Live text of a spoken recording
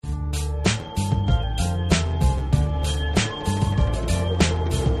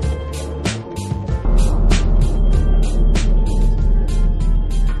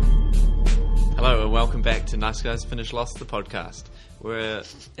Nice Guys Finish Lost, the podcast. We're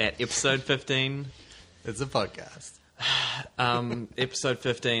at episode 15. It's a podcast. Episode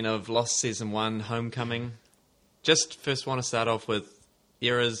 15 of Lost Season 1, Homecoming. Just first want to start off with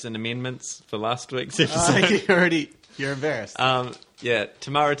errors and amendments for last week's episode. You're embarrassed.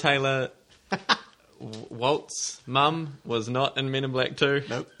 Tamara Taylor, Walt's mum was not in Men in Black 2.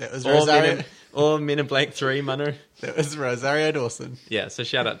 Nope, that was Rosario. Or Men in Black 3, Manu. That was Rosario Dawson. Yeah, so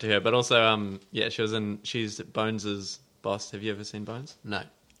shout out to her. But also, she's Bones' boss. Have you ever seen Bones? No,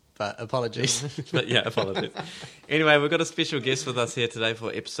 but apologies. But yeah, apologies. Anyway, we've got a special guest with us here today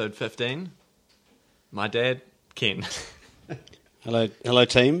for episode 15. My dad, Ken. Hello,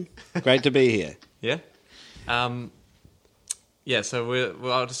 team. Great to be here. Yeah? So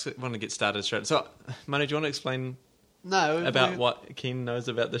I just want to get started straight. So, Manu, do you want to explain about what Ken knows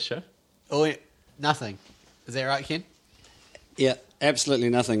about this show? Oh, nothing. Is that right, Ken? Yeah, absolutely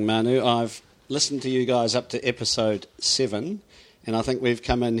nothing, Manu. I've listened to you guys up to episode 7, and I think we've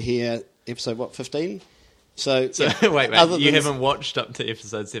come in here, episode, 15? So yeah, wait, you haven't watched up to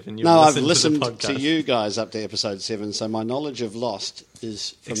episode 7? I've listened to you guys up to episode 7, so my knowledge of Lost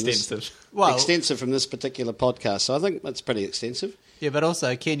is extensive from this particular podcast, so I think that's pretty extensive. Yeah, but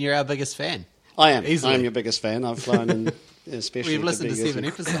also, Ken, you're our biggest fan. I am. Easily. I am your biggest fan. I've flown in especially We've listened to 7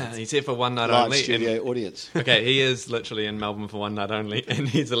 episodes. He's here for one night live only. studio audience. Okay, he is literally in Melbourne for one night only, and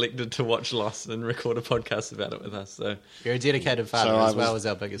he's elected to watch Lost and record a podcast about it with us. So you're a dedicated father as well as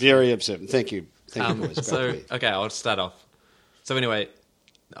our biggest very fan. observant. Thank you. Thank you, boys. Okay, I'll start off. So anyway,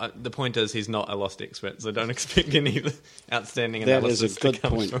 the point is he's not a Lost expert, so don't expect any outstanding analysis. That is a good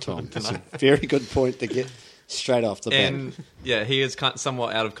point, Tom. That's a very good point to get straight off the bat. And yeah, he is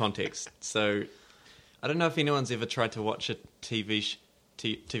somewhat out of context. So I don't know if anyone's ever tried to watch a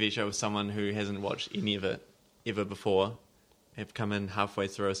TV show with someone who hasn't watched any of it ever before, have come in halfway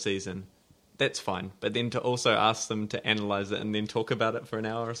through a season. That's fine. But then to also ask them to analyse it and then talk about it for an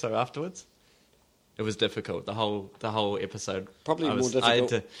hour or so afterwards, it was difficult. The whole episode. Probably more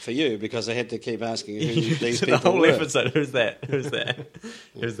difficult for you because I had to keep asking who these people the whole were. episode, who's that? Who's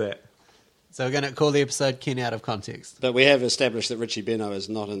that? So we're going to call the episode Ken Out of Context. But we have established that Richie Benno is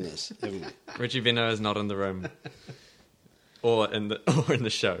not in this, haven't we? Richie Benno is not in the room. or in the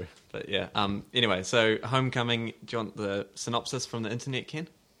show. But yeah. Anyway, so Homecoming, do you want the synopsis from the internet, Ken?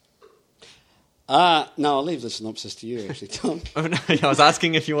 No, I'll leave the synopsis to you, actually, Tom. Oh, no, I was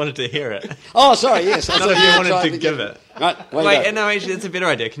asking if you wanted to hear it. Oh, sorry, yes. Not if you wanted to give it. Right, Wait, no, actually, it's a better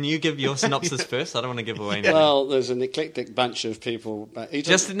idea. Can you give your synopsis first? I don't want to give away anything. Well, there's an eclectic bunch of people.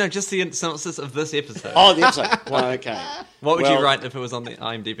 Just the synopsis of this episode. Oh, the episode. Okay. What would you write if it was on the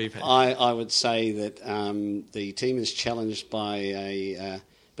IMDb page? I would say that the team is challenged by a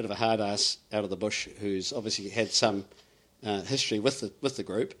bit of a hard ass out of the bush who's obviously had some history with the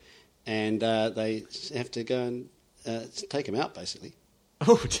group. And they have to go and take him out, basically.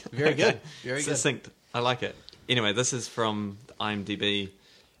 Oh, very good. Very succinct. good. I like it. Anyway, this is from the IMDb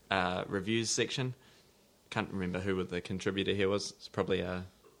reviews section. Can't remember who the contributor here was. It's probably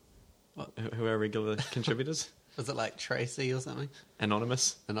who are regular contributors? Was it like Tracy or something?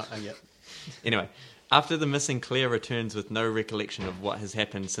 Anonymous. Yep. Anyway, after the missing Claire returns with no recollection of what has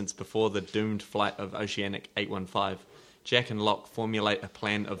happened since before the doomed flight of Oceanic 815, Jack and Locke formulate a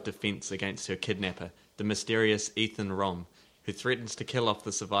plan of defence against her kidnapper, the mysterious Ethan Rom, who threatens to kill off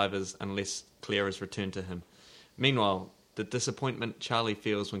the survivors unless Claire is returned to him. Meanwhile, the disappointment Charlie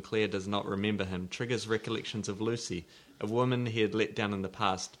feels when Claire does not remember him triggers recollections of Lucy, a woman he had let down in the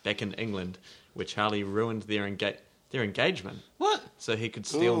past, back in England, where Charlie ruined their engagement. What? So he could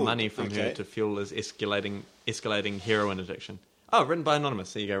steal money from her to fuel his escalating heroin addiction. Oh, written by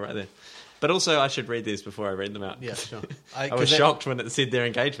Anonymous. There you go, right there. But also, I should read these before I read them out. Yeah, sure. I was shocked when it said their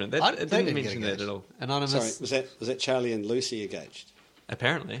engagement. It didn't mention that at all. Anonymous. Sorry, was that Charlie and Lucy engaged?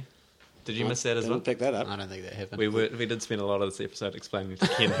 Apparently. Did you miss that as well? Didn't pick that up. I don't think that happened. We did spend a lot of this episode explaining to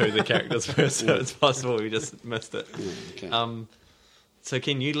Ken who the characters were, so it's possible we just missed it. Okay. So,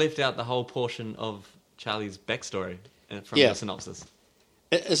 Ken, you left out the whole portion of Charlie's backstory from your synopsis.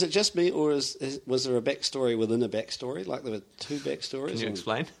 Is it just me, or was there a backstory within a backstory? Like there were two backstories? Can you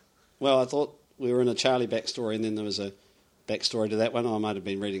explain? Well, I thought we were in a Charlie backstory, and then there was a backstory to that one. I might have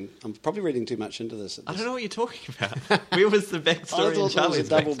been reading. I'm probably reading too much into this. I don't know what you're talking about. Where was the backstory? I thought there was a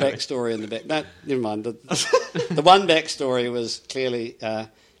double backstory in the back. No, never mind. The one backstory was clearly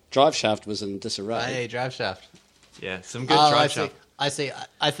Drive Shaft was in disarray. Hey, Drive Shaft. Yeah, some good Drive Shaft. I see.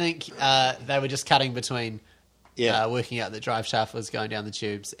 I think they were just cutting between working out that Drive Shaft was going down the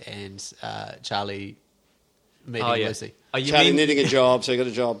tubes and Charlie meeting Oh, yeah. Lucy. Oh, you Charlie mean, needing a job, so he got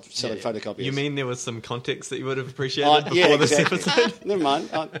a job selling photocopiers. you mean there was some context that you would have appreciated Oh, before yeah, this exactly. episode? Never mind.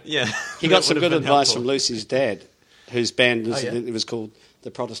 Yeah. He That got some would have good been advice helpful. from Lucy's dad, whose band Oh, yeah. it was called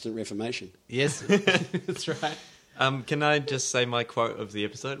the Protestant Reformation. Yes, that's right. Can I just say my quote of the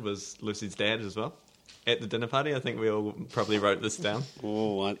episode was Lucy's dad as well? At the dinner party, I think we all probably wrote this down.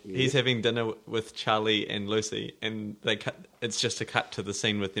 Oh, what? He's having dinner with Charlie and Lucy, and it's just a cut to the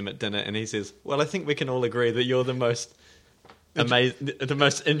scene with them at dinner, and he says, "Well, I think we can all agree that you're the most the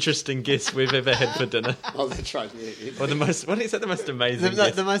most interesting guest we've ever had for dinner, Oh, that's right. Yeah. or the most what is it? The most amazing, The,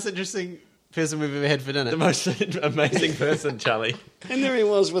 guest. the most interesting person we've ever had for dinner. The most amazing person, Charlie." And there he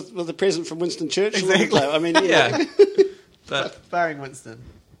was with a present from Winston Churchill. Exactly. I mean, Yeah, but Barring Winston.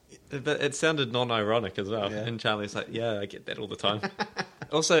 it sounded non-ironic as well. Yeah. And Charlie's like, "Yeah, I get that all the time."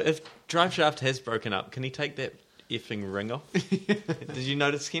 Also, if Drive Shaft has broken up, can he take that effing ring off? Did you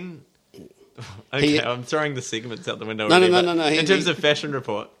notice, Ken? Okay, I'm throwing the segments out the window. No, already, no, but no. In terms of Fashion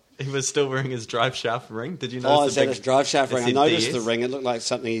Report, he was still wearing his Drive Shaft ring. Did you notice? Oh, is that his drive shaft it ring? I said noticed DS? the ring. It looked like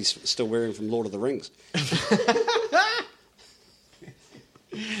something he's still wearing from Lord of the Rings.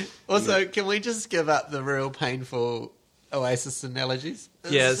 Also, can we just give up the real painful Oasis analogies?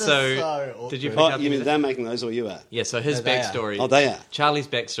 It's Yeah, just so awkward. did you- Oh, up you mean with it? they're making those or you are? Yeah, so his No, they are. backstory. Oh, they are. Charlie's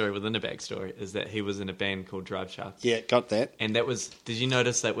backstory within a backstory is that he was in a band called Drive Shaft. Yeah, got that. And that was. Did you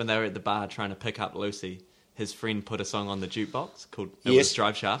notice that when they were at the bar trying to pick up Lucy, his friend put a song on the jukebox called It Yes. was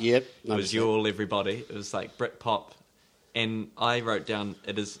Drive Shaft. Yep, It was noticed You that. All Everybody. It was like Britpop. And I wrote down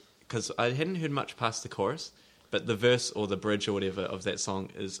it is because I hadn't heard much past the chorus, but the verse or the bridge or whatever of that song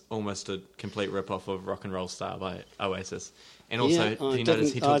is almost a complete rip off of Rock and Roll Star by Oasis. And also, Yeah, do you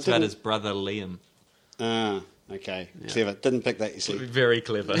notice he talks about his brother Liam? Ah, okay. Clever. Didn't pick that, you see. Very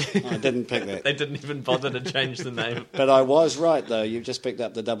clever. I didn't pick that. They didn't even bother to change the name. But I was right, though. You've just picked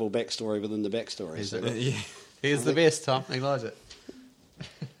up the double backstory within the backstory. So. Yeah. He's the best, Tom. Acknowledge it.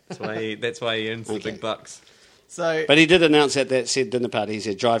 That's why he earns the Okay. big bucks. So, But he did announce at that said dinner party, he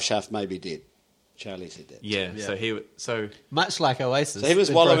said, Drive Shaft may be dead. Charlie said that. Yeah. Yeah. So much like Oasis. So he was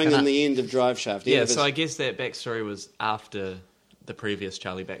they've wallowing broken in up. the end of Drive Shaft. yeah. So I guess that backstory was after the previous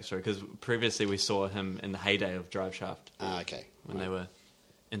Charlie backstory because previously we saw him in the heyday of Drive Shaft Ah, okay. when they were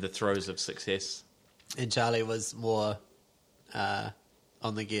in the throes of success. And Charlie was more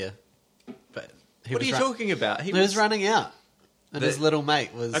on the gear. But he What are was you talking about? He was running out. And The- his little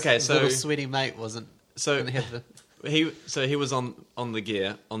mate was... Okay, his so- little sweaty mate wasn't... So didn't have the, he was on the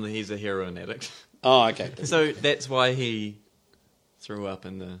gear he's a heroin addict. Oh, okay. So that's why he threw up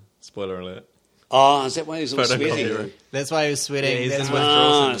in the spoiler alert. Oh, is that why he was all Photocopy. sweaty? that's why he was sweating. Yeah, he's that's in why, withdrawal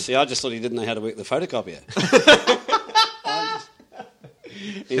Ah, symptoms. see, I just thought he didn't know how to work the photocopier.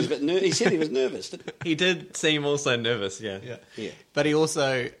 He was a bit he said he was nervous, didn't He did seem also nervous. Yeah. yeah. he? Yeah. But he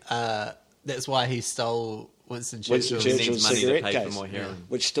also... that's why he stole Winston Churchill's... Winston He Churchill's needs money to cigarette pay case, for more heroin.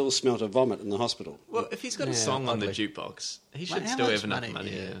 which still smelt of vomit in the hospital. Well, if he's got a Yeah, song on the oddly. jukebox, he should Mate, how still much have enough money?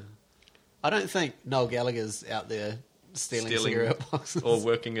 money. Yeah. Yeah. I don't think Noel Gallagher's out there stealing cigarette boxes. or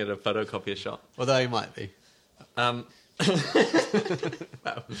working at a photocopier shop. Although he might be. Wow,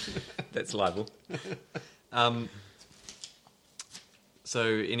 that's libel. So,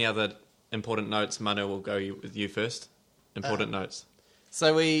 any other important notes? Manu, will go with you first. Important notes.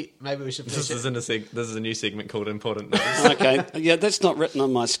 So maybe we should This finish it. is a new segment called Important Notes. Okay. Yeah, that's not written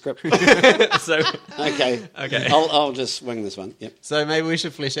on my script. So, Okay. Okay. I'll just wing this one. Yep. So maybe we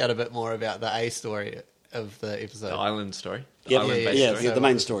should flesh out a bit more about the A story of the episode. the island story. The Yep. island-based Yeah, story. yeah, the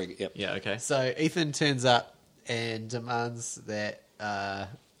main story. Yep. Yeah, okay. So Ethan turns up and demands that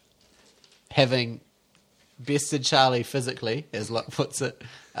having bested Charlie physically, as Locke puts it,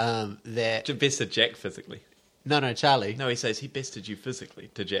 that... To bested Jack physically. No, Charlie. No, he says he bested you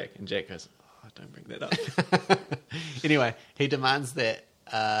physically to Jack, and Jack goes, "Oh, don't bring that up." Anyway, he demands that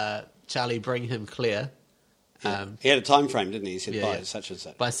Charlie bring him Claire He had a time frame, didn't he? He said Yeah, by yeah. such and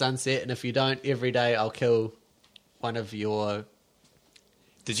such. by sunset, and if you don't, every day I'll kill one of your...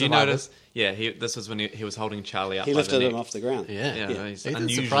 Did you Survivors. notice? Yeah, this was when he was holding Charlie up. He by lifted the him neck. off the ground. Yeah, Yeah, Yeah. he's Ethan's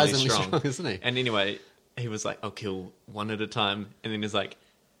unusually surprisingly strong. strong, isn't he? And anyway, he was like, "I'll kill one at a time," and then he's like,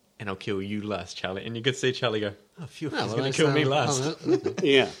 "And I'll kill you last, Charlie." And you could see Charlie go, "Oh, phew, Oh, he's well, going that's, to kill me last."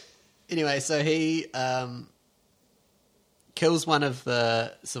 Yeah. Anyway, so he kills one of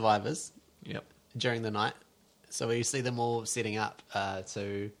the survivors Yep. during the night. So we see them all setting up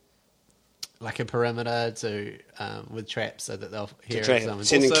to like a perimeter to with traps so that they'll hear if someone.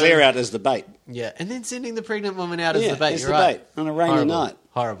 Sending Also- Claire out as the bait. Yeah, and then sending the pregnant woman out as Yeah, the bait. as You're the right. bait on a rainy Horrible. night.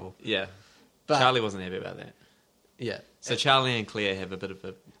 Horrible. Yeah. But Charlie wasn't happy about that. yeah. So Charlie and Claire have a bit of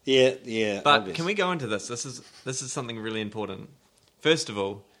a. Yeah. But obvious. can we go into this? This is something really important. First of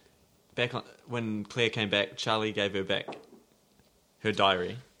all, when Claire came back, Charlie gave her back her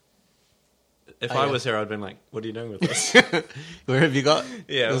diary. If Oh, I yeah. was her, I'd been like, "What are you doing with this?" Where have you got?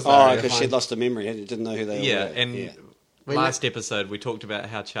 Yeah, this Oh, diary of because mine? she'd lost her memory. Didn't know who they yeah, were. and Yeah. We last episode we talked about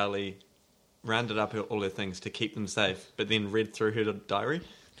how Charlie rounded up all her things to keep them safe, but then read through her diary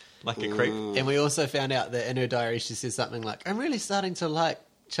like a creep. And we also found out that in her diary she says something like, "I'm really starting to like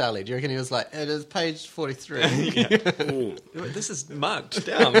Charlie." Do you reckon he was like, "It is page 43." This is marked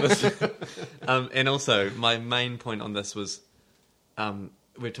down. And also, my main point on this was,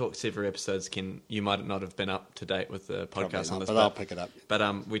 we talked several episodes, Ken, you might not have been up to date with the Probably podcast on not, this, but I'll pick it up.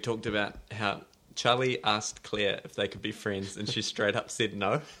 But we talked about how Charlie asked Claire if they could be friends, and she straight up said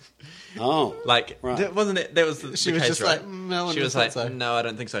no. Oh, Like, right. wasn't it? That was the She was case, just right? like, "No one She was thought like, so." no, I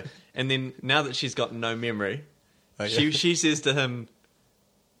don't think so. And then now that she's got no memory, Oh, yeah. she says to him,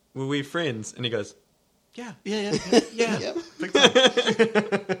 "Were we friends?" And he goes, "Yeah, Yeah, yeah. yeah." Yep.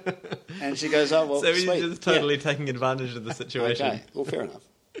 And she goes, "Oh well, So he's sweet. just totally taking advantage of the Yeah. situation. Okay, well, fair enough.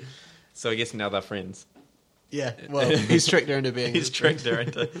 So I guess now they're friends. Yeah. Well, he's tricked her into being He's his friend.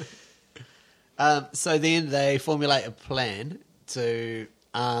 tricked her into. So then they formulate a plan to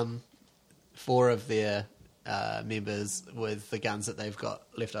arm 4 of their members with the guns that they've got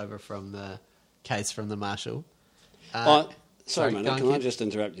left over from the case from the marshal. Sorry, go mate. on, Can I Ken. just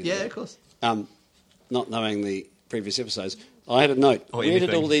interrupt you? Yeah, there? of course. Not knowing the previous episodes, I had a note. Or Where did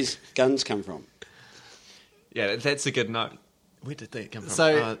anything. all these guns come from? Yeah, that's a good note. Where did they come from?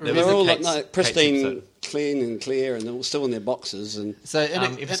 So, that They was were in all Kate's- like, Kate's pristine, episode. clean and clear, and they're all still in their boxes. And So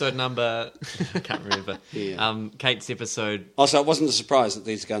in Episode number, I can't remember. Yeah. Kate's episode. also, it wasn't a surprise that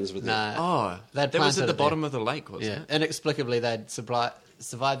these guns were there. no, Oh, They'd that was planted at the it bottom of the lake, wasn't yeah, it? inexplicably they'd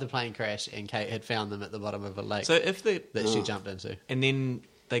survived the plane crash, and Kate had found them at the bottom of a lake So if the that she jumped into. and then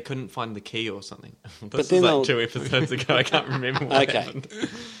they couldn't find the key or something. This But was then like they'll- 2 episodes ago. I can't remember what Okay. happened.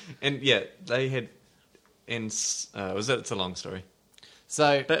 And yeah, they had. And it's a long story.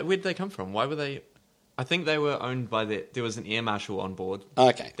 So But where'd they come from? Why were they? I think they were owned by there was an air marshal on board.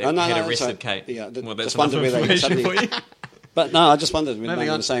 Okay. That Oh, no, had no, that's arrested right. Kate. Yeah, well, that's just wondered enough where they information suddenly. for you. But no, I just wondered when Moving they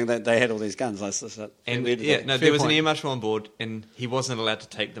on. were saying that they had all these guns. And where did yeah, they- no, Fair there was point. an air marshal on board, and he wasn't allowed to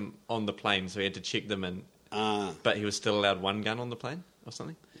take them on the plane, so he had to check them in. But he was still allowed 1 gun on the plane or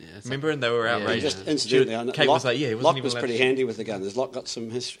something. Yeah, Remember, and they were Yeah. And outraged. just incidentally, I know Kate Locke, was like, "Yeah, he wasn't Locke even was allowed pretty to-" handy with the gun. Has Locke got some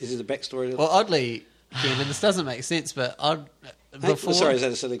history? Is there a backstory? well, oddly, Ken, and this doesn't make sense, but before. Sorry, is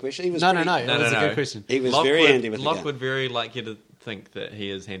that a silly question? He was No, pretty- no, no. No, It was no, a no. good question. He was Locke very would- handy with the Locke gun. would very like you to think that he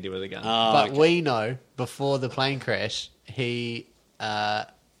is handy with a gun. But okay. we know before the plane crash, he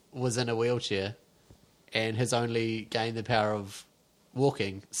was in a wheelchair and has only gained the power of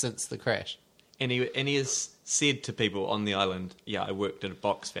walking since the crash. And he has said to people on the island, "Yeah, I worked at a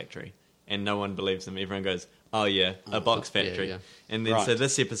box factory," and no one believes him. Everyone goes, "Oh yeah, a box yeah, factory." yeah. And then Right. so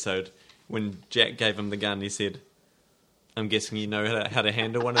this episode, when Jack gave him the gun, he said, "I'm guessing you know how to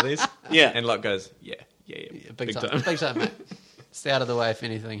handle one of these." Yeah. And Locke goes, "Yeah, Big time. Big time, mate. Stay out of the way if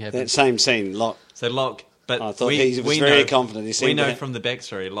anything That happens. same scene, Locke. So Locke, but I thought he was very confident. He we seemed to know have- from the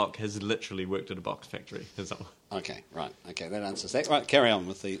backstory, Locke has literally worked at a box factory. Okay, right. Okay, that answers that. Right, carry on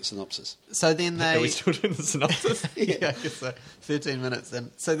with the synopsis. So then Are we they. still doing the synopsis? Yeah, I guess so. 13 minutes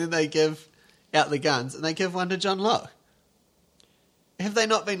in. So then they give out the guns and they give one to John Locke. Have they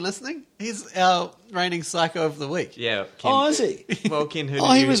not been listening? He's our reigning psycho of the week. Yeah. Ken, Oh, is he? well, Ken, who did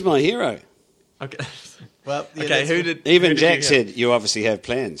Oh, he you... was my hero. Okay. Well, yeah, Okay, that's- who did... Even who did Jack you said, "You obviously have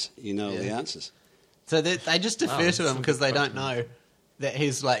plans. You know all the Yeah. answers." So they just defer Wow, to him because they don't know that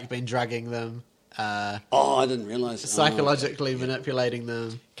he's like been drugging them, Oh, I didn't realise. psychologically manipulating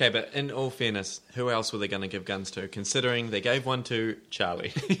them. Okay, but in all fairness, who else were they going to give guns to? Considering they gave one to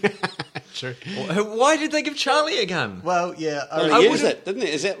Charlie. True. Why did they give Charlie a gun? Well, yeah. Well, I he would've- used it, didn't he?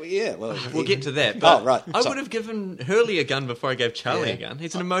 Is that yeah? Well, We'll get to that. But Oh, right. I Sorry. would have given Hurley a gun before I gave Charlie Yeah. a gun.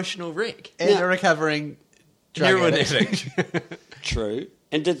 He's an emotional wreck. and a recovering drug Heroin addict. addict. True.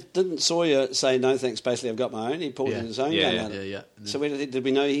 And didn't Sawyer say no thanks? Basically, I've got my own. He pulled Yeah. his own Yeah, gun yeah, out. yeah. So where did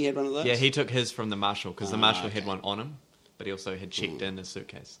we know he had one of those? Yeah, he took his from the marshal because the marshal okay. had one on him, but he also had checked in his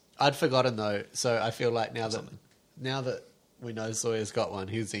suitcase. I'd forgotten though, so I feel like now that we know Sawyer's got one,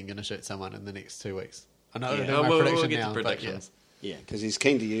 he's then going to shoot someone in the next 2 weeks. I know Yeah. to do Oh, my we'll prediction get now, to but predictions. Yeah, because he's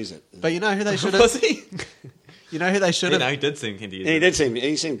keen to use it. But you know who they should Was have. he? You know who they should You have. know, he did seem keen to use And he it. did seem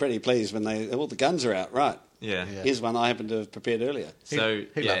he seemed pretty pleased when all the guns are out. Right. Yeah. Yeah. Here's one I happened to have prepared earlier. So,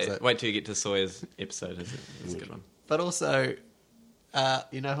 He loves yeah, it. wait till you get to Sawyer's episode. It's a good one. But also,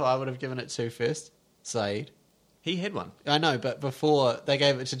 you know who I would have given it to first? Saeed. He had one. I know, but before they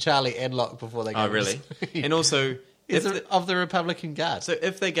gave it to Charlie and Locke before they gave Oh, it really? to Saeed. And also, He's if of the Republican Guard. so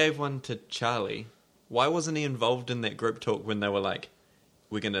if they gave one to Charlie, why wasn't he involved in that group talk when they were like,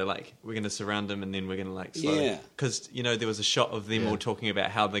 we're gonna surround him, and then we're gonna Yeah. because there was a shot of them Yeah. all talking about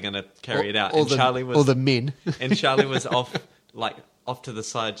how they're gonna carry it out, All and the, Charlie was all the men. and Charlie was off to the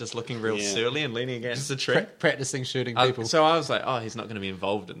side, just looking real Yeah. surly and leaning against the tree. Practicing shooting people. So I was like, oh, he's not going to be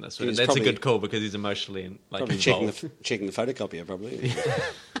involved in this. He was That's probably- a good call because he's emotionally Probably involved. checking the photocopier, probably.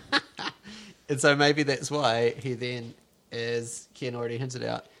 And so maybe that's why he then, as Ken already hinted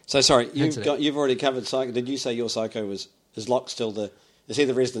out, So sorry, Hinted it. you've already covered Psycho. Did you say your Psycho is Locke still is he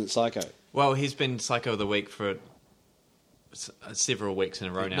the resident Psycho? Well, he's been Psycho of the Week for several weeks in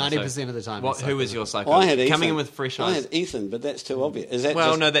a row now. 90% of the time What, he's who Psycho. is your Psycho? Well, I had Ethan. Coming in with fresh I eyes. had Ethan, but that's too obvious. Is that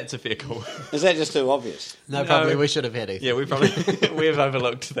Well, just, no, that's a fair call. is that just too obvious? No, No. probably we should have had Ethan. Yeah, we probably we have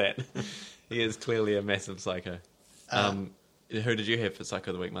overlooked that. He is clearly a massive psycho. Who did you have for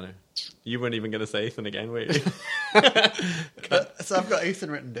Psycho of the Week, Manu? You weren't even going to say Ethan again, were you? So I've got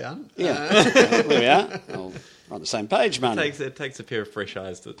Ethan written down. Yeah, there we are. Oh, we're on the same page, man. It takes a pair of fresh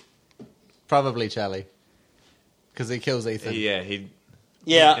eyes to. Probably Charlie. Because he kills Ethan. Yeah, he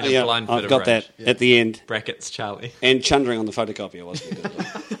Yeah, in a yeah, blind fit I've of got rage. that at the end. brackets Charlie. And chundering on the photocopier wasn't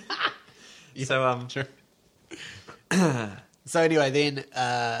good. So Sure. So anyway, then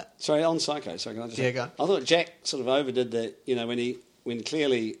Sorry, on Psycho. Sorry, can I just Yeah, say? go on. I thought Jack sort of overdid that. When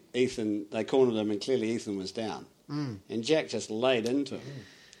clearly Ethan, they cornered him, and clearly Ethan was down, and Jack just laid into him,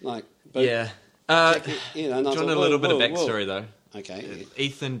 but yeah. Jack, Do and I you thought, want a little bit of whoa. backstory though? Okay,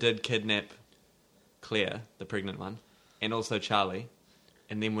 Ethan did kidnap Claire, the pregnant one, and also Charlie.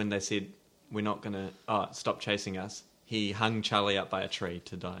 And then when they said we're not going to stop chasing us, he hung Charlie up by a tree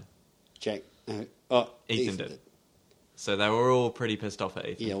to die. Jack. Ethan did. So they were all pretty pissed off at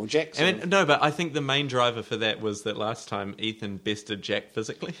Ethan. Yeah, well, Jack. I mean, no, but I think the main driver for that was that last time Ethan bested Jack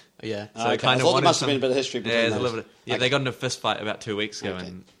physically. yeah. So Okay. kind I of thought there wanted must have been a bit of history between Yeah, there's a those. little bit. Yeah, Okay. they got in a fist fight about 2 weeks ago,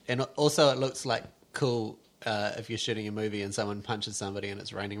 Okay. And also it looks like cool if you're shooting a movie and someone punches somebody and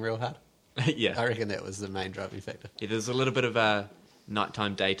it's raining real hard. and yeah. I reckon that was the main driving factor. Yeah, there's a little bit of a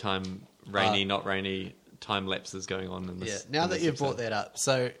nighttime, daytime, rainy, not rainy time lapses going on in this. Yeah. Now in that this you've brought episode. that up,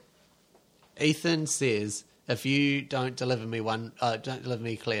 so Ethan says, if you don't deliver me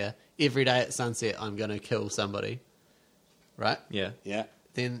Claire, every day at sunset I'm going to kill somebody. Right? Yeah. Yeah.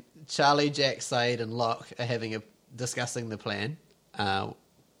 Then Charlie, Jack, Said, and Locke are discussing the plan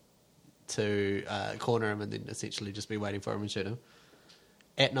to corner him and then essentially just be waiting for him and shoot him.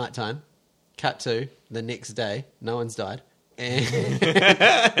 At night time, cut to the next day, no one's died. And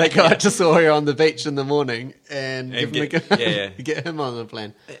they go out to Sawyer on the beach in the morning and give him get him on the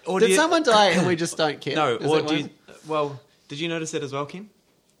plan. Or Did do you- someone die and we just don't care? No, Is or that do one? you, well, did you notice that as well, Ken?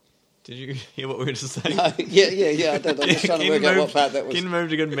 Did you hear what we were just saying? Yeah. I did. I'm just trying to work out what part that was. Ken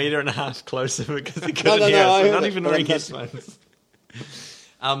moved a good meter and a half closer because he No, couldn't no, hear no, I us. heard Not it, even but wearing I'm just- headphones.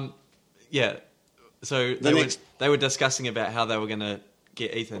 Yeah. So next- they were discussing about how they were going to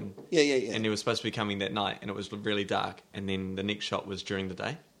get Ethan. Yeah. And he was supposed to be coming that night, and it was really dark. And then the next shot was during the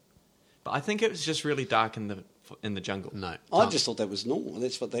day. But I think it was just really dark in the jungle. No. I just thought that was normal.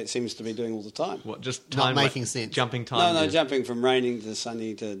 That's what that seems to be doing all the time. What, just Not time making sense. Jumping time. No, yeah. jumping from raining to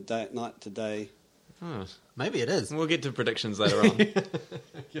sunny to day, night to day. Oh. Maybe it is. We'll get to predictions later on.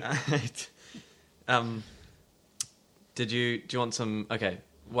 Do you want some? Okay,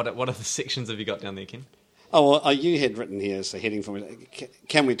 what other sections have you got down there, Ken? Oh, well, you had written here as a heading for it.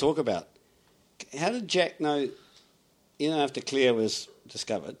 Can we talk about how did Jack know? After Claire was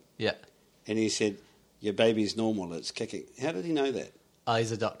discovered, Yeah. and he said, "Your baby's normal; it's kicking." How did he know that? Oh,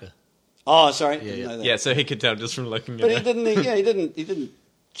 he's a doctor. Oh, sorry, Yeah, didn't yeah. know that. Yeah, so he could tell just from looking But at he it. didn't. Yeah, he didn't. He didn't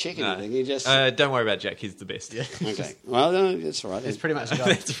check No. anything. He just. Don't worry about Jack. He's the best. Yeah. Okay. Well, no, that's all right. It's pretty much a guy.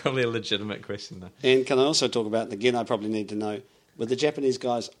 That's probably a legitimate question, though. And can I also talk about? And again, I probably need to know: were the Japanese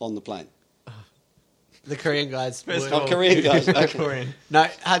guys on the plane? The Korean guys. First were- of all- Korean guys. Okay. Korean. No,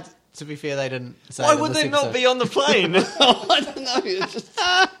 to be fair, they didn't say Why it in would this they not episode. be on the plane? Oh, I don't know. It's just...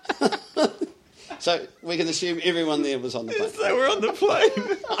 So we can assume everyone there was on the plane. they were on the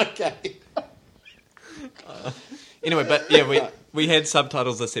plane. Okay. Anyway, but yeah, we had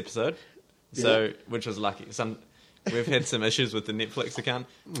subtitles this episode, so which was lucky. We've had some issues with the Netflix account,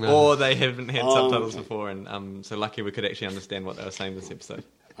 or they haven't had Oh, subtitles okay. before, and so lucky we could actually understand what they were saying this episode.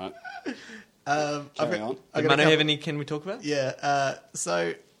 Right. I've Carry got- on. I've Did got a Manu have couple- any? Can we talk about? Yeah.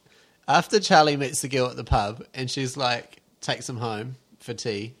 So after Charlie meets the girl at the pub and she's like, takes him home for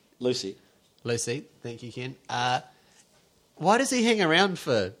tea. Lucy. Lucy, thank you, Ken. Why does he hang around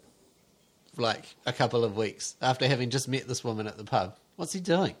for like a couple of weeks after having just met this woman at the pub? What's he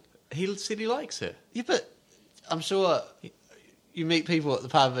doing? He said he likes her. Yeah, but I'm sure you meet people at the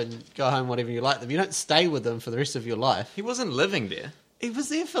pub and go home whatever you like them. You don't stay with them for the rest of your life. He wasn't living there. He was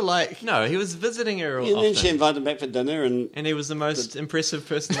there for like... No, he was visiting her And then she often. invited him back for dinner, and And he was the most impressive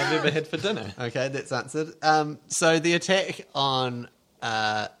person I've ever had for dinner. Okay, that's answered. So the attack on...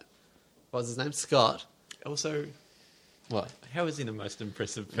 what was his name? Scott. Also, What? how is he the most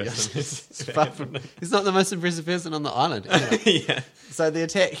impressive person? It's far from- He's not the most impressive person on the island. Anyway. Yeah. So the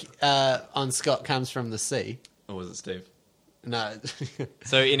attack on Scott comes from the sea. Or was it Steve? No.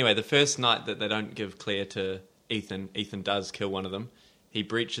 So anyway, the first night that they don't give Claire to Ethan does kill one of them. He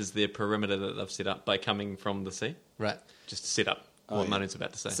breaches their perimeter that they've set up by coming from the sea, Right. just to set up what Manu's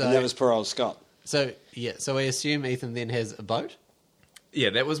about to say. So- and that was poor old Scott. So, yeah. So we assume Ethan then has a boat. Yeah,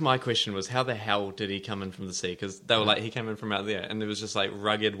 that was my question, was how the hell did he come in from the sea? Because they were like, he came in from out there, and there was just like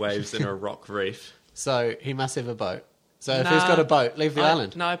rugged waves in a rock reef. So he must have a boat. So if he's got a boat, leave the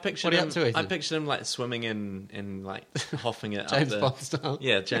island. No, I pictured What are you him. up to, Ethan? I pictured him like swimming in and like hoffing it James up Bond style.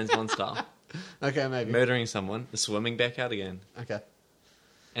 Yeah, James Bond style. Okay, maybe. Murdering someone, swimming back out again. Okay.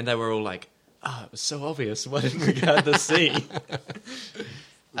 And they were all like, oh, it was so obvious. Why didn't we guard the sea?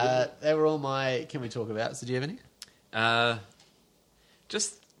 They were all my... Can we talk about? So do you have any?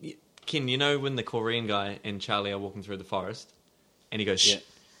 Just, Ken, you know when the Korean guy and Charlie are walking through the forest and he goes, shh, Yeah.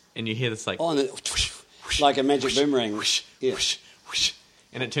 and you hear this like, Oh, and it, like a magic boomerang. Yeah.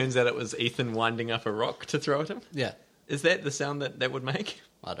 and it turns out it was Ethan winding up a rock to throw at him? Yeah. Is that the sound that would make?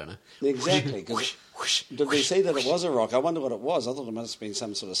 I don't know. Exactly. 'Cause did we see that it was a rock? I wonder what it was. I thought it must have been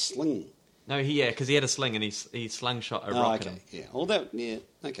some sort of sling. No, because he had a sling and he slingshot a rock at him. Yeah. Well,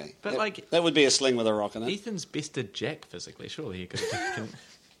 okay. But, like- that would be a sling with a rock in it. Ethan's bested Jack physically. Surely he could.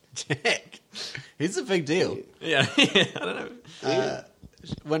 Jack. He's a big deal. Yeah, I don't know.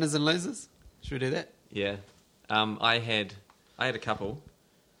 Winners and losers? Should we do that? Yeah, I had a couple.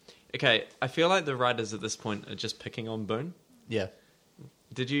 Okay, I feel like the writers at this point are just picking on Boone. Yeah.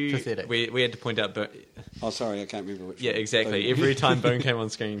 Did you? Pathetic. We had to point out Boone. Oh, sorry, I can't remember which. Yeah, one. exactly. Boone. Every time Boone came on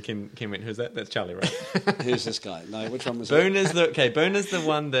screen, Ken went, "Who's that?" That's Charlie, right? Who's this guy? No, which one was Boone it? is Boone is the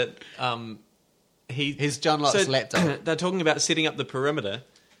one that He's John Locke's lapdog. They're talking about setting up the perimeter,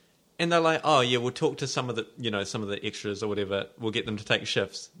 and they're like, "Oh yeah, we'll talk to some of the extras or whatever. We'll get them to take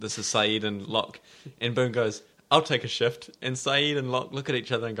shifts." This is Saeed and Locke, and Boone goes, "I'll take a shift," and Saeed and Locke look at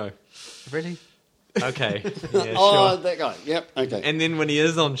each other and go, Really? "Okay, yeah, Oh, sure." that guy. Yep. Okay. And then when he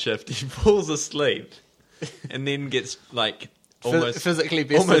is on shift, he falls asleep, and then gets like almost physically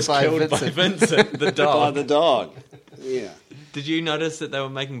bested almost by killed by Vincent. Vincent, the By dog. the dog. Yeah. Did you notice that they were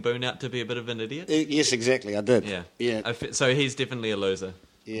making Boone out to be a bit of an idiot? Yes, exactly. I did. Yeah, Yeah. So he's definitely a loser.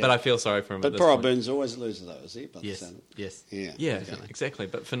 Yeah. But I feel sorry for him. But at this poor old point. Boone's always a loser, though, is he? By the Yes. sound of it. Yes. Yeah. Yeah, Definitely. exactly.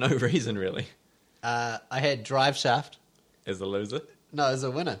 But for no reason really, I had Drive Shaft. as a loser. No, as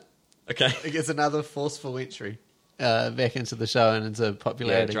a winner. Okay. It gets another forceful entry back into the show and into Yeah,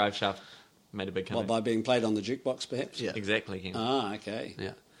 popularity. Drive Shaft made a big Well, comeback. by being played on the jukebox, perhaps? Yeah. Exactly. Ken. Ah, okay.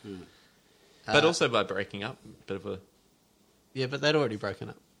 Yeah. But also by breaking up, bit of a Yeah, but they'd already broken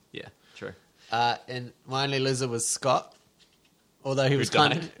up. yeah, true. And my only loser was Scott, although he Who was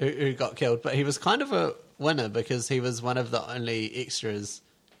who got killed. But he was kind of a winner because he was one of the only extras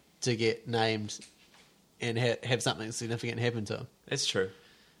to get named and have something significant happen to him. That's true.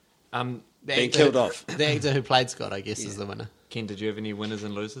 The Being actor- killed off. The actor who played Scott, I guess, is the winner. Ken, did you have any winners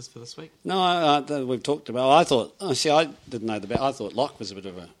and losers for this week? No, we've talked about. I thought. Oh, see, I didn't know the. I thought Locke was a bit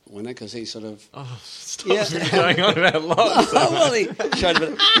of a winner because he sort of. Oh, stop Yeah. going on about Locke. Well, he showed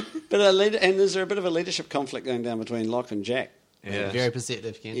a bit of leader, and is there a bit of a leadership conflict going down between Locke and Jack? Yeah. Very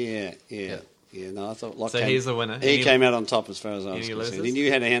perceptive, Ken. Yeah. No, I thought Locke. So he's the winner. He Any- came out on top as far as I was any concerned. losers? He knew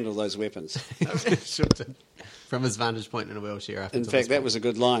how to handle those weapons. Sure did. From his vantage point in a wheelchair. Up In until fact, this that point. was a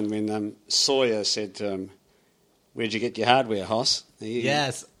good line when Sawyer said to him, "Where'd you get your hardware, Hoss?"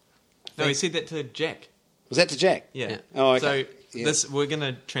 Yes. No, he said that to Jack. Was that to Jack? Yeah. Yeah. Oh, okay. So Yeah. we're going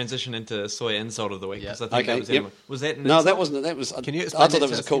to transition into Sawyer insult of the week Yeah. because I think Okay, that was yep. anyone. Was that an No, insult? that wasn't. That was. Can you I explain thought that that to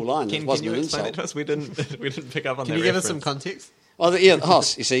was a us? cool line. Ken, it wasn't can you an explain insult. it to us? We didn't pick up on Can that you give us some reference. context? Oh, yeah,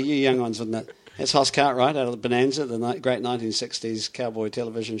 Hoss. You see, you young ones wouldn't know. That's Hoss Cartwright out of Bonanza, the great 1960s cowboy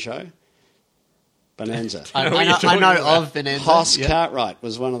television show. Bonanza. I know what you're know talking about. of Bonanza. Hoss yeah. Cartwright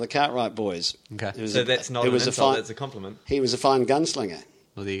was one of the Cartwright boys. Okay. He was So a- that's not he an was a insult, fine- that's a compliment. He was a fine gunslinger.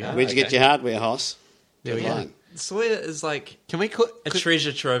 Well, there you go. Ah. Where'd you get okay. your hardware, Hoss? There we Good go. line. Sawyer is like Can we call? a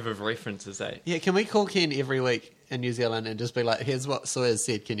treasure trove of references, eh? Yeah, can we call Ken every week in New Zealand and just be like, "Here's what Sawyer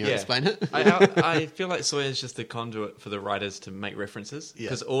said. Can you explain it?" I feel like Sawyer's just a conduit for the writers to make references Yeah.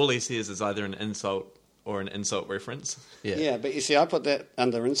 because all he says is either an insult or an insult reference. Yeah, but you see, I put that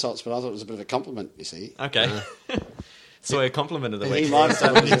under insults, but I thought it was a bit of a compliment, you see. Okay. Sawyer complimented the He week. might have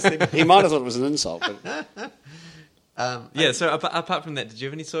thought it was an insult, but Yeah, so apart from that, did you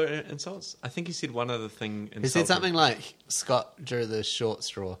have any sort of insults? I think he said one other thing. He said something like Scott drew the short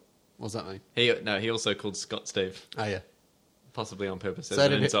straw or something. He also called Scott Steve, Oh yeah. possibly on purpose as So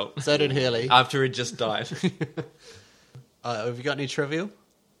an did insult. so did Hurley. After he'd just died. Have you got any trivial?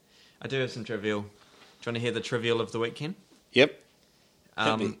 I do have some trivial. Do you want to hear the trivial of the week, Ken? Yep.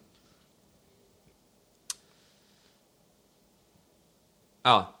 Hit me.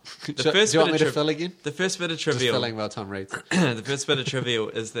 The Do first you want bit me of to tri- fill again? the first bit of Just trivial. filling while Tom reads. The first bit of trivial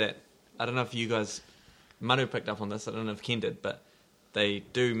is that I don't know if you guys, Manu picked up on this. I don't know if Ken did, but they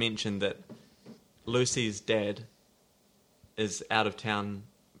do mention that Lucy's dad is out of town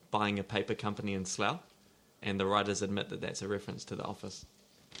buying a paper company in Slough, and the writers admit that that's a reference to The Office,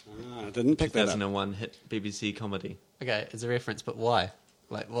 I didn't pick that up. 2001 hit BBC comedy. Okay, it's a reference, but why?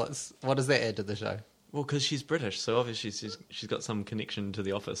 Like, what does that add to the show? Well, because she's British, so obviously she's got some connection to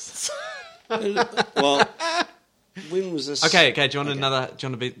The Office. Well, when was this? Okay. Do you want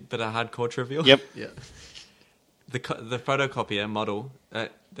a bit of hardcore trivial? Yep. Yeah. The photocopier model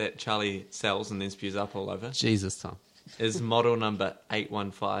that Charlie sells and then spews up all over Jesus, Tom. is model number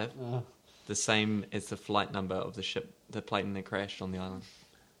 815, the same as the flight number of the ship, the plane that crashed on the island.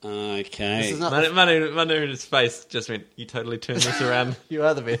 Okay. This is not Manu in his face just went, you totally turned this around. You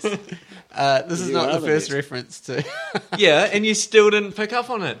are the best. This is You not are the the first best. reference to. Yeah, and you still didn't pick up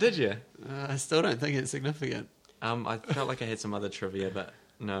on it, did you? I still don't think it's significant. I felt like I had some other trivia, but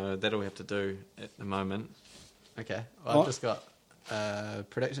no, that'll have to do at the moment. Okay, well, I've What? just got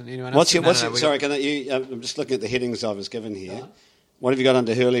prediction. Anyone What's else? your? No, we Sorry, can I'm just looking at the headings I was given here. What have you got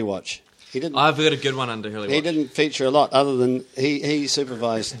under Hurley Watch? He didn't. I've got a good one under Hurley Watch. He didn't feature a lot, other than he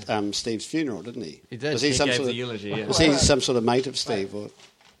supervised Steve's funeral, didn't he? He did. Was He some gave sort the of, eulogy, yeah. Was he some sort of mate of Steve? Or,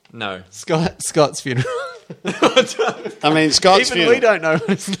 No. Scott's funeral. I mean, Scott's Even funeral. we don't know what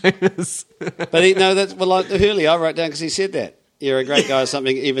his name is. But that's like Hurley. I wrote down because he said that you're a great guy or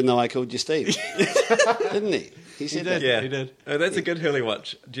something, even though I called you Steve, didn't he? He said that. Yeah, He did. Oh, that's a good Hurley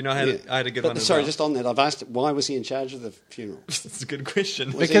Watch. Do you know how Yeah. I had a good But one as sorry, well? just on that, I've asked why was he in charge of the funeral? It's a good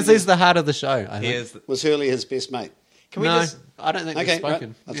question. Because he's the heart of the show. I think. Here's Was Hurley his best mate? Can we no, just... I don't think Okay, we've right.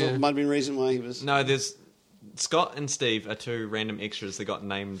 spoken. I thought Yeah. it might have been a reason why he was. No, there's... Scott and Steve are two random extras that got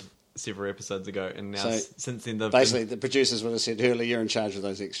named several episodes ago, and now So, since then they've Basically, the producers would have said, Hurley, you're in charge of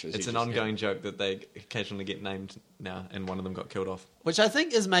those extras. it's You an just- ongoing joke that they occasionally get named now, and one of them got killed off. Which I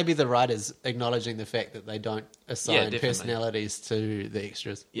think is maybe the writers acknowledging the fact that they don't assign definitely. personalities to the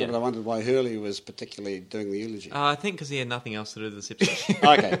extras. Yeah, but I wondered why Hurley was particularly doing the eulogy. I think because he had nothing else to do this episode.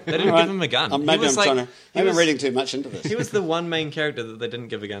 Okay. They didn't give him a gun. He Maybe was I'm like- trying to. he Maybe was- I'm reading too much into this. He was the one main character that they didn't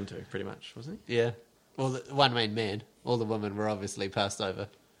give a gun to, pretty much, wasn't he? Yeah. Well, the one main man. All the women were obviously passed over.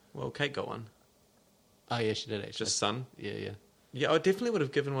 Well, Kate got one. Oh, yeah, she did actually. Just son. Yeah, yeah. Yeah, I definitely would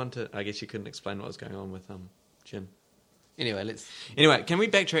have given one to... I guess you couldn't explain what was going on with Jim. Anyway, let's. Anyway, can we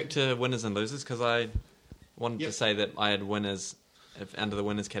backtrack to winners and losers? Because I wanted to say that I had winners... If under the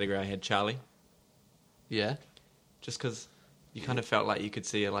winners category, I had Charlie. Yeah. Just because you kind of felt like you could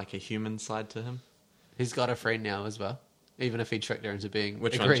see a human side to him. He's got a friend now as well. Even if he tricked her into being.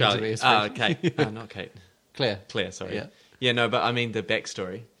 Which one, agreeing to be Charlie? his Ah, friend. Kate. Not Kate. Claire. Sorry. Yeah. Yeah, no, but I mean the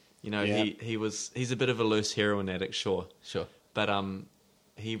backstory. You know, Yeah. he's a bit of a loose heroin addict, sure. Sure. But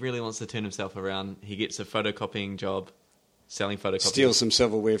he really wants to turn himself around. He gets a photocopying job, selling photocopiers. Steals some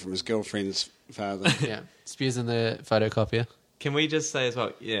silverware from his girlfriend's father. Yeah. Spews in the photocopier. Can we just say as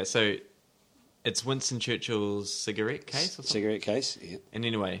well? Yeah, so it's Winston Churchill's cigarette case or something? Cigarette case. Yeah. And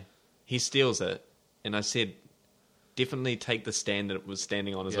anyway, he steals it, and I said, definitely take the stand that it was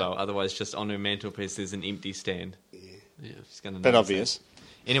standing on as Yeah. well. Otherwise, just on her mantelpiece, there's an empty stand. Yeah. She's gonna Bit notice obvious. that.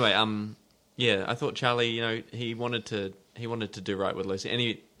 Anyway, yeah, I thought Charlie, you know, he wanted to do right with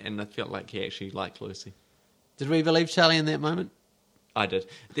Lucy, and I felt like he actually liked Lucy. Did we believe Charlie in that moment? I did.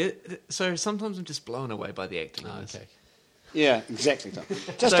 So sometimes I'm just blown away by the acting. Oh, in this. okay. Yeah, exactly. Tom.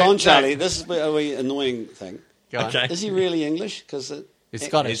 Just So- on Charlie, this is a wee annoying thing. Go on. Okay. Is he really English? Because He's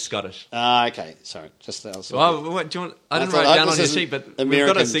Scottish. He's Scottish. Okay, sorry. Just that was Well, what do you want? I didn't thought- write it down this on your isn't sheet, but we've got a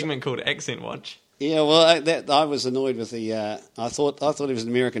American- segment called Accent Watch. Yeah, well, I was annoyed with the. I thought he was an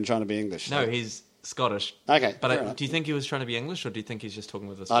American trying to be English. No, so- he's Scottish. Okay, But fair enough. do you think he was trying to be English, or do you think he's just talking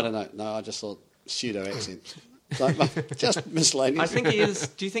with a? I don't know. No, I just thought pseudo accent. Just miscellaneous. I think he is.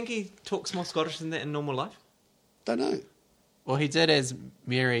 Do you think he talks more Scottish than that in normal life? Don't know. Well, he did as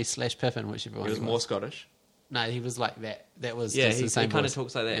Mary/Pippin, whichever one. He was he more Scottish. No, he was like that. That was Yeah, just he the same kind of voice.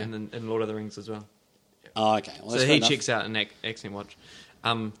 talks like that Yeah. in Lord of the Rings as well. Oh, okay. Well, So that's he fair enough. checks out an accent watch.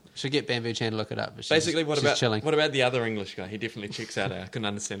 Should get Bamboo Chan to look it up. But Basically, she's chilling? what about the other English guy? He definitely checks out. I couldn't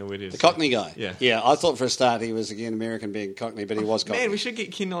understand a word he was The Cockney guy. Yeah. I thought for a start he was again American being Cockney, but he was Cockney. Man, we should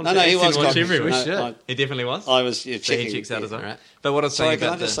get Ken on. No, to he accent was watch Cockney. everywhere. We should. He definitely was. I was So checking. he checks out as well. Alright. But what I was Sorry, saying can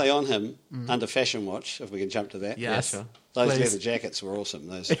I about just the, say on him, under Fashion Watch, if we can jump to that? Yes. sure. Those Please. leather jackets were awesome.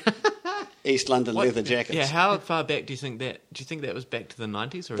 Those East London What- leather jackets. Yeah, how far back do you think that? Do you think that was back to the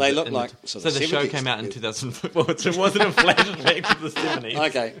 90s? Or is They it look in like the, sort so of the show 70s. came out in 2004, so it wasn't a flashback to the 70s.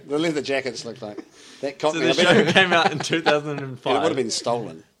 Okay, the leather jackets look like that So Cockney. the I bet show it, came out in and 2005. it would have been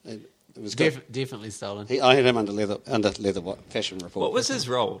stolen. It was good. Definitely stolen. I had him under leather fashion report. What was his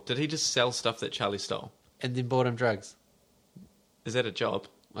role? Did he just sell stuff that Charlie stole? And then bought him drugs. Is that a job?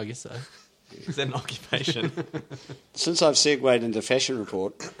 I guess so. Is that an occupation? Since I've segued into fashion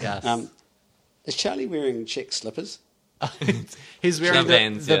report, Yes. is Charlie wearing check slippers? He's wearing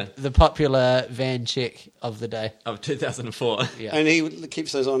Vans, the, yeah. the popular van check of the day. Of 2004. Yeah. And he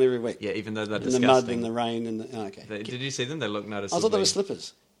keeps those on every week. Yeah, even though they're In the disgusting. mud and the rain and okay. Did you see them? They look I noticeably. thought they were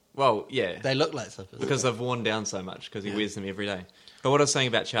slippers. Well, yeah, They look like slippers. because they've worn down so much because he wears them every day. But what I was saying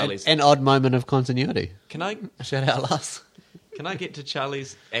about Charlie's, An odd moment of continuity. can I Shout out Lars. get to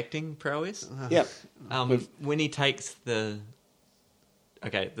Charlie's acting prowess? Yeah. When he takes the,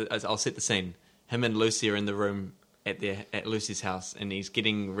 I'll set the scene. Him and Lucy are in the room at Lucy's house, and he's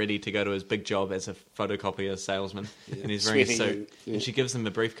getting ready to go to his big job as a photocopier salesman, and he's wearing a Sweating suit. and- yeah. And she gives him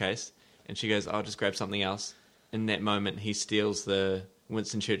a briefcase, and she goes, "I'll just grab something else." In that moment, he steals the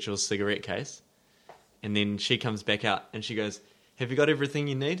Winston Churchill's cigarette case, and then she comes back out, and she goes, "Have you got everything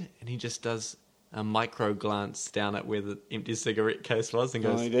you need?" And he just does a micro glance down at where the empty cigarette case was, and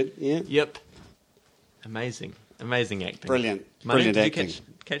Oh, goes, he did? Yeah. "Yep." Amazing acting. Brilliant. Money, Brilliant did acting. you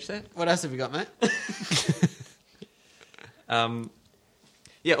catch that? What else have you got, mate?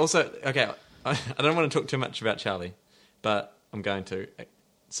 Yeah, also, okay, I don't want to talk too much about Charlie, but I'm going to.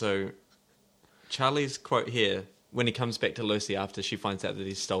 So, Charlie's quote here, when he comes back to Lucy after she finds out that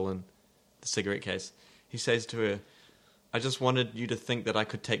he's stolen the cigarette case, he says to her, "I just wanted you to think that I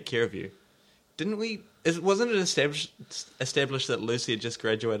could take care of you." Didn't we... Wasn't it established that Lucy had just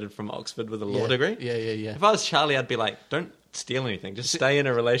graduated from Oxford with a law degree? Yeah. If I was Charlie, I'd be like, don't steal anything. Just stay in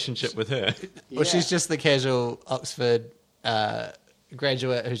a relationship with her. Well, she's just the casual Oxford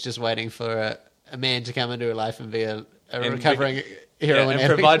graduate who's just waiting for a man to come into her life and be a And recovering Yeah, heroin and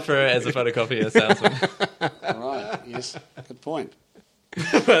addict. provide for her as a photocopier salesman. Right. Yes. Good point.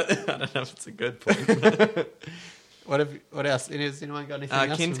 But I don't know if it's a good point. What else? Has anyone got anything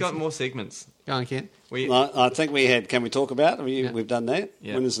else? Ken's got more segments. Go on, Ken. I think we had. Can we talk about? Yeah. We've done that.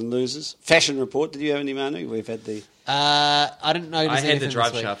 Yeah. Winners and losers. Fashion report. Did you have any, Manu? We've had the. I didn't notice I had anything the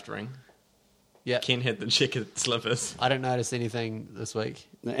drive this week. shaft ring. Yeah. Ken had the checkered slippers. I didn't notice anything this week.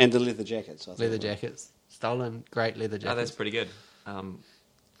 And the leather jackets. I thought. Leather jackets. Stolen, great leather Oh, jackets. that's pretty good. Can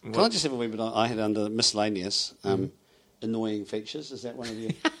I just have a wee bit? I had under miscellaneous annoying features. Is that one of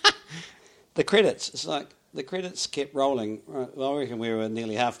you? The credits. It's like the credits kept rolling. Right, well, I reckon we were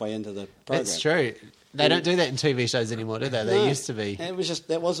nearly halfway into the program. It's true. They don't do that in TV shows anymore, do they? They No, used to be. It was just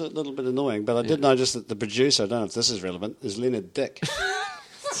that was a little bit annoying, but I did notice that the producer. I don't know if this is relevant. Is Leonard Dick?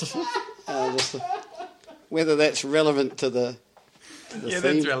 Whether that's relevant to the Yeah,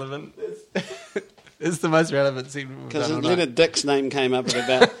 theme. that's relevant. It's the most relevant scene we've Because done all night. Leonard Dick's name came up at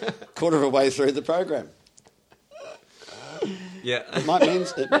about quarter of a way through the program. Yeah. I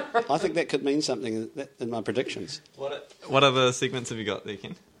think that could mean something in my predictions. What other segments have you got there,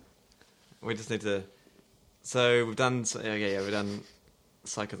 Ken? We just need to. So we've done. We've done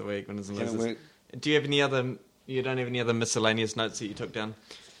Psych of the Week, Winners and Can Losers. Do you have any other? You don't have any other miscellaneous notes that you took down?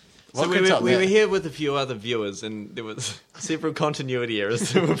 What So could top we that? were here with a few other viewers, and there was several continuity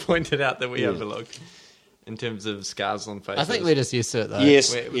errors that were pointed out that we overlooked in terms of scars on faces. I think we're just used to it, though.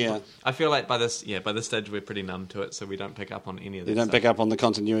 Yes, We're- yeah. I feel like by this stage we're pretty numb to it, so we don't pick up on any of that. You don't pick up on the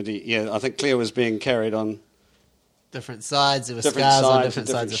continuity. Yeah, I think Claire was being carried on. Different sides. There were Different scars on sides, different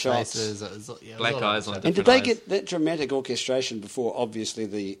sides different of shots. faces. It was, yeah, it was Black all eyes over on the And did different they eyes. get that dramatic orchestration before, obviously,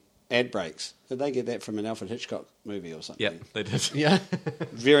 the ad breaks? Did they get that from an Alfred Hitchcock movie or something? Yep, they did. place. Yeah.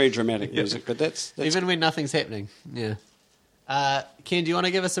 Very dramatic music, but that's Even when nothing's happening. Yeah. Ken, do you want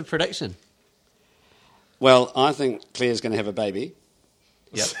to give us a prediction? well, I think Claire's going to have a baby.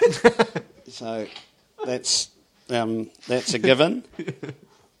 Yep. So that's a given.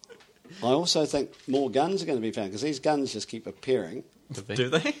 I also think more guns are going to be found because these guns just keep appearing. Do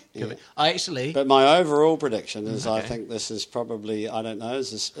they? Yeah. I actually... But my overall prediction is I Okay. think this is probably, I don't know,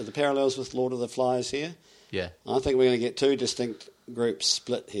 are the parallels with Lord of the Flies here? Yeah. I think we're going to get two distinct groups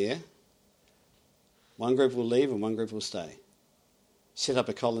split here. One group will leave and one group will stay. Set up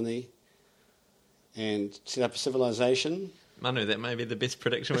a colony and set up a civilization. Manu, that may be the best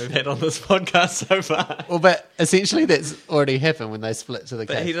prediction we've had on this podcast so far. Well, but essentially that's already happened when they split to the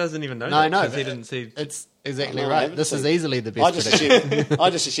But cave. he doesn't even know No, I that know. because he but didn't see... It's exactly No, I right. haven't This is seen- easily the best prediction. I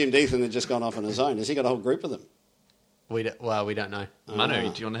just assumed Ethan had just gone off on his own. Has he got a whole group of them? We don't know. Manu,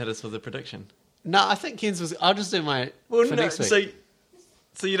 do you want to hit us with a prediction? No, I think Ken's was. I'll just do my for next week.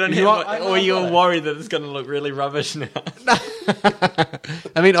 So you don't You have... want- I know or I've you're got it. worried that it's going to look really rubbish now?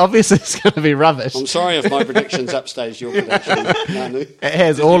 I mean, obviously it's going to be rubbish. I'm sorry if my prediction's upstaged your prediction, Manu. It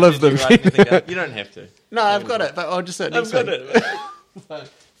has all of them. Did you write anything down? You don't have to. No, I've got it, but I'll just do it next I've got week.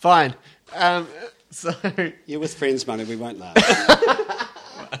 it. Fine. So You're with friends, Manu. We won't laugh.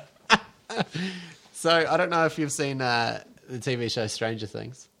 I don't know if you've seen the TV show Stranger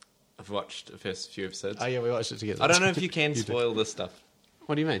Things. I've watched the first few episodes. Oh yeah, we watched it together. I don't know if you can did. spoil this stuff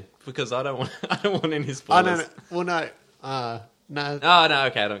What do you mean? because I don't want any Oh spoilers. no, no. Well, no. No. Oh no,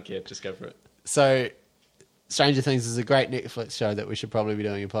 okay, I don't care. Just go for it. So, Stranger Things is a great Netflix show that we should probably be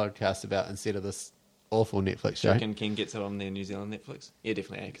doing a podcast about instead of this awful Netflix show. Reckon Ken gets it on their New Zealand Netflix? Yeah,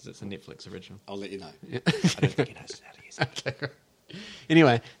 definitely, because it's a Netflix original. I'll let you know. I don't think he knows how to use it. Okay, great.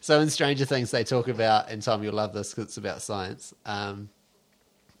 Anyway, so in Stranger Things, they talk about, and Tom, you'll love this because it's about science.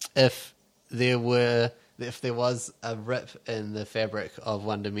 If there was a rip in the fabric of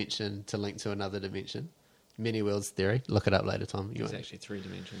one dimension to link to another dimension, many worlds theory. Look it up later, Tom. You There's won't- actually 3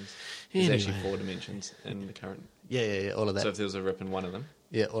 dimensions. There's Anyway. actually 4 dimensions in the current. yeah, all of that. So if there was a rip in one of them,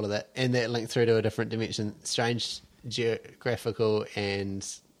 Yeah, all of that. And that linked through to a different dimension. Strange geographical and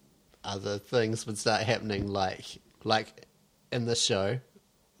other things would start happening, like in this show,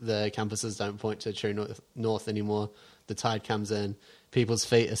 the compasses don't point to true north anymore. The tide comes in. People's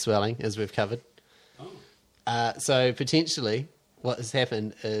feet are swelling, as we've covered. So potentially what has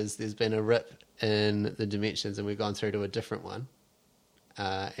happened is there's been a rip in the dimensions and we've gone through to a different one.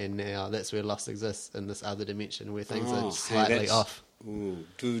 And now that's where loss exists, in this other dimension where things Oh, are slightly that's- off. Ooh,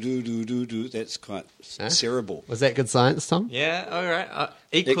 do. That's quite cerebral. Was that good science, Tom? yeah, all right.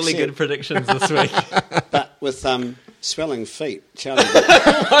 Equally Except- good predictions this week. But with swelling feet, Charlie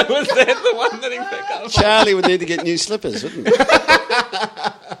Was that the one that he picked up? Charlie would need to get new slippers, wouldn't he?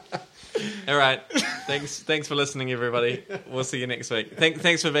 All right. Thanks for listening, everybody. We'll see you next week.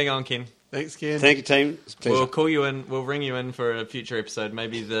 Thanks for being on, Ken. Thanks, Ken. Thank you, team. It's a pleasure. We'll call you in. We'll ring you in for a future episode,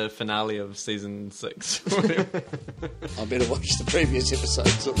 maybe the finale of season 6. I better watch the previous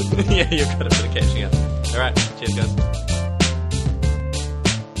episodes. Yeah, you've got a bit of catching up. All right. Cheers, guys.